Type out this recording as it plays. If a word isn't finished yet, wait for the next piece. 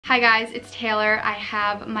Hi guys, it's Taylor. I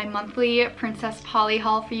have my monthly Princess Polly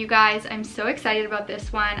haul for you guys. I'm so excited about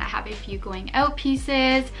this one. I have a few going out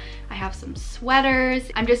pieces. I have some sweaters.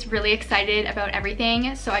 I'm just really excited about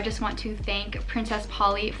everything. So I just want to thank Princess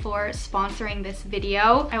Polly for sponsoring this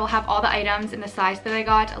video. I will have all the items and the size that I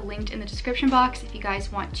got linked in the description box if you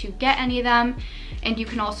guys want to get any of them. And you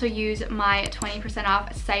can also use my 20%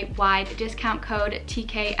 off site-wide discount code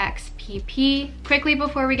TKXPP. Quickly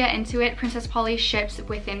before we get into it, Princess Polly ships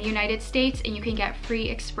within the United States and you can get free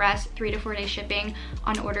express 3 to 4 day shipping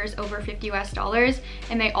on orders over $50 US.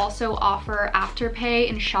 And they also offer Afterpay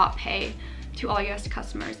and Shop Pay to all US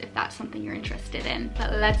customers if that's something you're interested in.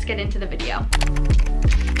 But let's get into the video.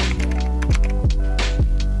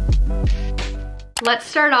 Let's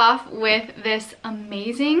start off with this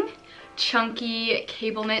amazing chunky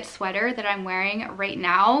cable knit sweater that I'm wearing right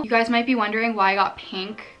now. You guys might be wondering why I got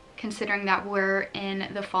pink considering that we're in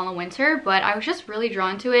the fall and winter, but I was just really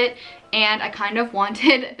drawn to it and I kind of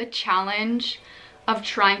wanted the challenge of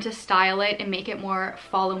trying to style it and make it more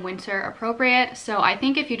fall and winter appropriate. So I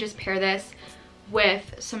think if you just pair this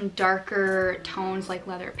with some darker tones like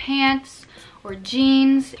leather pants or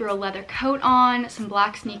jeans, throw a leather coat on, some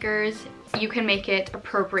black sneakers, you can make it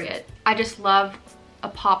appropriate. I just love a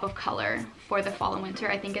pop of color for the fall and winter.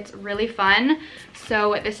 I think it's really fun.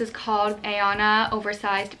 So this is called Ayana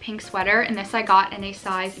oversized pink sweater, and this I got in a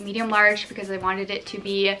size medium large because I wanted it to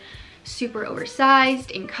be super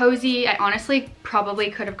oversized and cozy. I honestly probably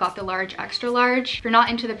could have got the large extra large. If you're not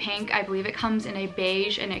into the pink, I believe it comes in a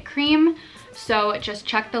beige and a cream. So just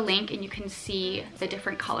check the link and you can see the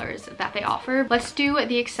different colors that they offer. Let's do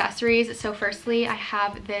the accessories. So firstly, I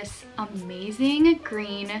have this amazing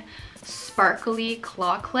green sparkly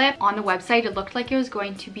claw clip. On the website, it looked like it was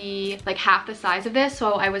going to be like half the size of this,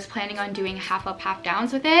 so I was planning on doing half up, half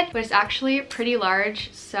downs with it, but it's actually pretty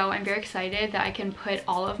large, so I'm very excited that I can put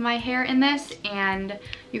all of my hair in this. And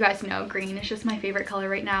you guys know green is just my favorite color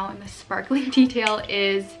right now, and the sparkling detail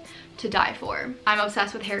is to die for. I'm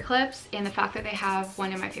obsessed with hair clips, and the fact that they have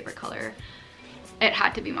one in my favorite color, it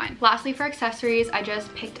had to be mine. Lastly, for accessories, I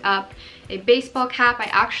just picked up a baseball cap. I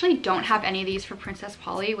actually don't have any of these for Princess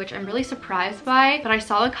Polly, which I'm really surprised by, but I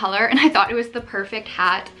saw the color and I thought it was the perfect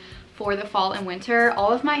hat for the fall and winter.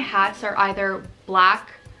 All of my hats are either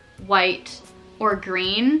black, white, or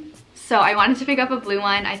green. So I wanted to pick up a blue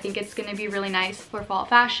one. I think it's gonna be really nice for fall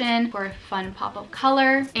fashion, for a fun pop of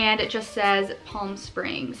color. And it just says Palm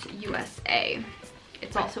Springs, USA.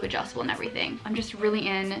 It's also adjustable and everything. I'm just really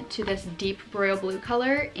into this deep royal blue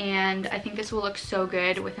color, and I think this will look so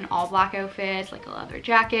good with an all black outfit, like a leather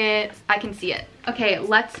jacket. I can see it. Okay,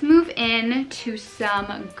 let's move in to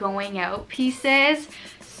some going out pieces.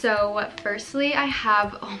 So firstly, I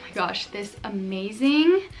have, oh my gosh, this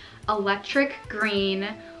amazing electric green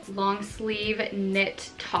long sleeve knit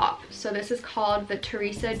top. So this is called the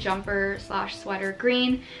Teresa jumper slash sweater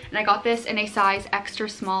green, and I got this in a size extra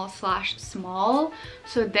small slash small.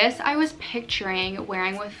 So this I was picturing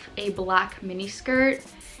wearing with a black mini skirt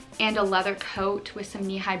and a leather coat with some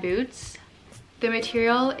knee-high boots. The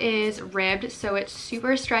material is ribbed, so it's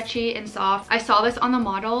super stretchy and soft. I saw this on the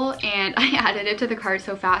model and I added it to the cart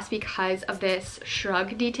so fast because of this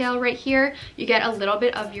shrug detail right here. You get a little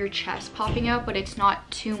bit of your chest popping out, but it's not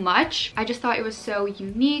too much. I just thought it was so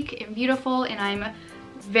unique and beautiful, and I'm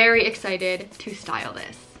very excited to style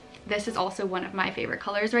this. This is also one of my favorite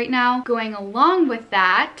colors right now. Going along with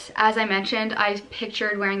that, as I mentioned, I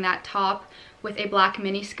pictured wearing that top with a black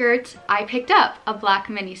mini skirt. I picked up a black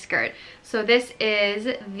mini skirt. So this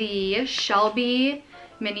is the Shelby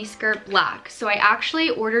mini skirt black. So I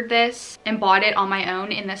actually ordered this and bought it on my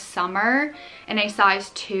own in the summer in a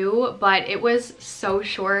size 2, but it was so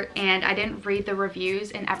short and I didn't read the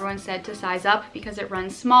reviews and everyone said to size up because it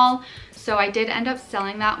runs small. So I did end up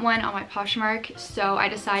selling that one on my Poshmark. So I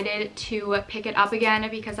decided to pick it up again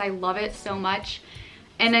because I love it so much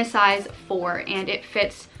in a size 4 and it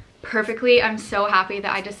fits perfectly. I'm so happy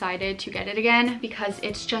that I decided to get it again because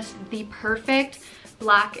it's just the perfect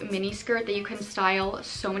black mini skirt that you can style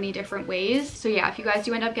so many different ways. So yeah, if you guys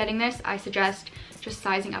do end up getting this, I suggest just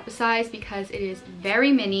sizing up a size because it is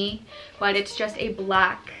very mini, but it's just a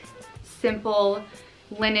black simple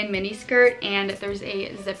linen mini skirt and there's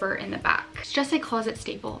a zipper in the back. It's just a closet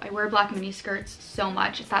staple. I wear black mini skirts so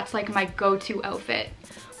much. That's like my go-to outfit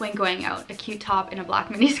when going out, a cute top and a black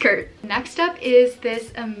mini skirt. Next up is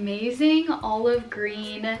this amazing olive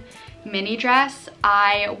green mini dress.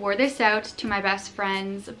 I wore this out to my best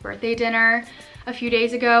friend's birthday dinner a few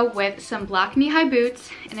days ago with some black knee-high boots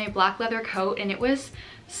and a black leather coat, and it was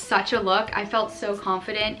such a look. I felt so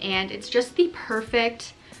confident, and it's just the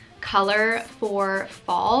perfect color for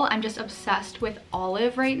fall. I'm just obsessed with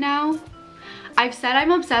olive right now. I've said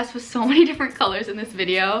I'm obsessed with so many different colors in this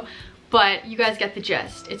video, but you guys get the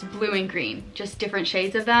gist. It's blue and green, just different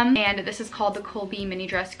shades of them. And this is called the Colby Mini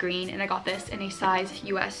Dress Green, and I got this in a size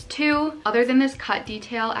US 2. Other than this cut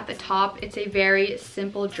detail at the top, it's a very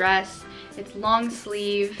simple dress. It's long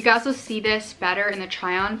sleeve. You guys will see this better in the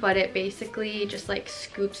try on, but it basically just like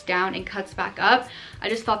scoops down and cuts back up. I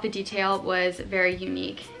just thought the detail was very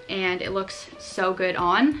unique and it looks so good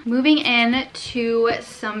on. Moving in to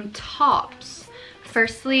some tops.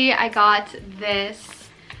 Firstly, I got this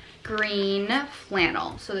green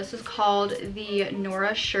flannel. So this is called the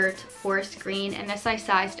Nora shirt forest green, and this I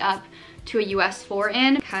sized up to a US 4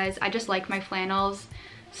 in because I just like my flannels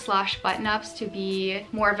 / button-ups to be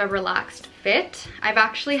more of a relaxed fit. I've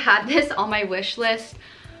actually had this on my wish list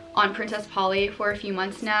on Princess Polly for a few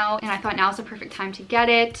months now, and I thought now's the perfect time to get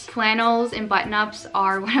it. Flannels and button-ups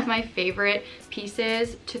are one of my favorite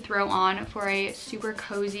pieces to throw on for a super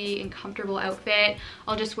cozy and comfortable outfit.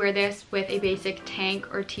 I'll just wear this with a basic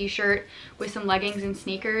tank or t-shirt with some leggings and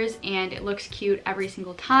sneakers, and it looks cute every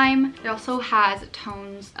single time. It also has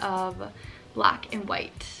tones of black and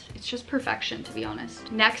white. It's just perfection, to be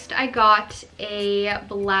honest. Next, I got a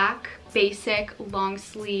black basic long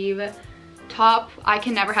sleeve top. I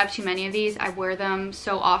can never have too many of these. I wear them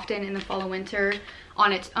so often in the fall and winter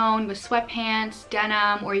on its own with sweatpants,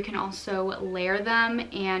 denim, or you can also layer them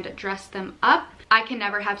and dress them up. I can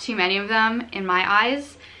never have too many of them in my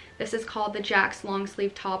eyes. This is called the Jack's long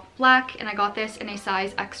sleeve top black, and I got this in a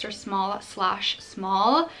size extra small /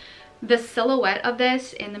 small. The silhouette of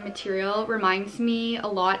this in the material reminds me a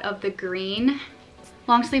lot of the green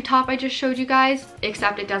long sleeve top I just showed you guys,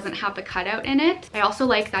 except it doesn't have the cutout in it. I also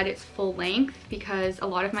like that it's full length because a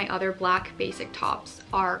lot of my other black basic tops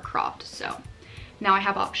are cropped, so now I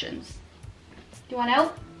have options. Do you want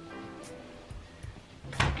out?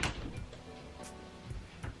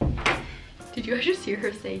 Did you guys just hear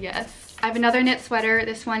her say yes? I have another knit sweater.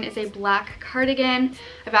 This one is a black cardigan.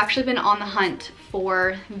 I've actually been on the hunt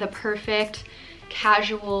for the perfect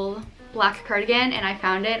casual black cardigan and I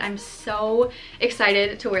found it. I'm so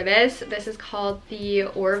excited to wear this. This is called the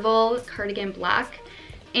Orville Cardigan Black,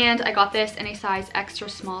 and I got this in a size extra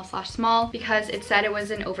small / small because it said it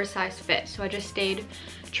was an oversized fit, so I just stayed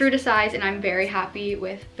true to size and I'm very happy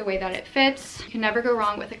with the way that it fits. You can never go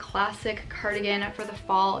wrong with a classic cardigan for the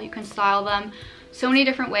fall. You can style them so many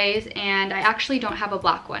different ways, and I actually don't have a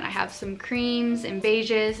black one. I have some creams and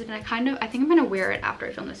beiges, and I think I'm gonna wear it after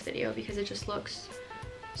I film this video because it just looks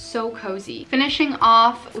so cozy. Finishing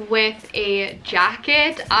off with a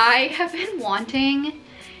jacket. I have been wanting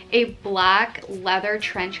a black leather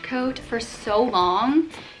trench coat for so long,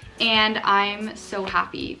 and I'm so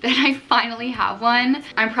happy that I finally have one.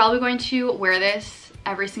 I'm probably going to wear this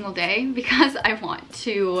every single day because I want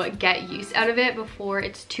to get use out of it before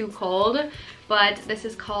it's too cold. But this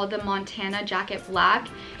is called the Montana Jacket Black,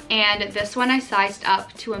 and this one I sized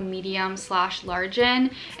up to a medium / large in,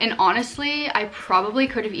 and honestly I probably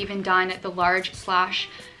could have even done the large /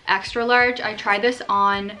 extra large. I tried this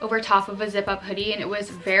on over top of a zip up hoodie and it was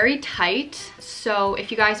very tight, so if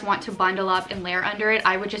you guys want to bundle up and layer under it,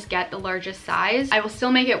 I would just get the largest size. I will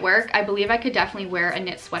still make it work. I believe I could definitely wear a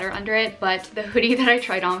knit sweater under it, but the hoodie that I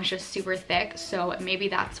tried on was just super thick, so maybe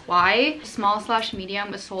that's why. Small /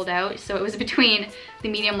 medium was sold out, so it was between the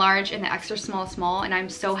medium large and the extra small, and I'm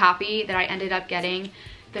so happy that I ended up getting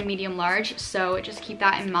the medium large, so just keep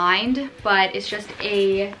that in mind. But it's just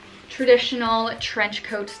a traditional trench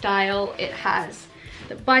coat style. It has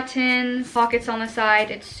the buttons, pockets on the side,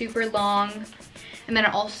 it's super long, and then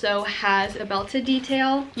it also has a belted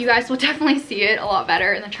detail. You guys will definitely see it a lot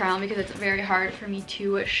better in the try on because it's very hard for me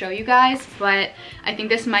to show you guys, but I think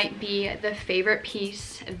this might be the favorite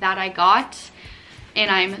piece that I got, and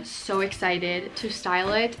I'm so excited to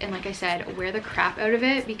style it and, like I said, wear the crap out of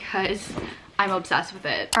it because I'm obsessed with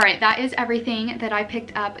it. All right, that is everything that I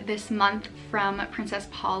picked up this month from Princess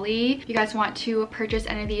Polly. If you guys want to purchase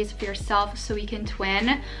any of these for yourself so we can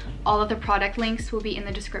twin, all of the product links will be in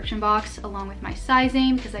the description box along with my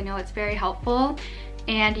sizing because I know it's very helpful.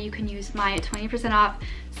 And you can use my 20% off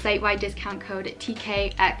site-wide discount code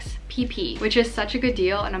TKXPP, which is such a good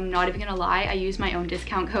deal, and I'm not even gonna lie, I use my own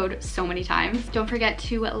discount code so many times. Don't forget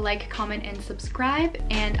to like, comment, and subscribe,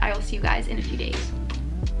 and I will see you guys in a few days.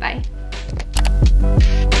 Bye.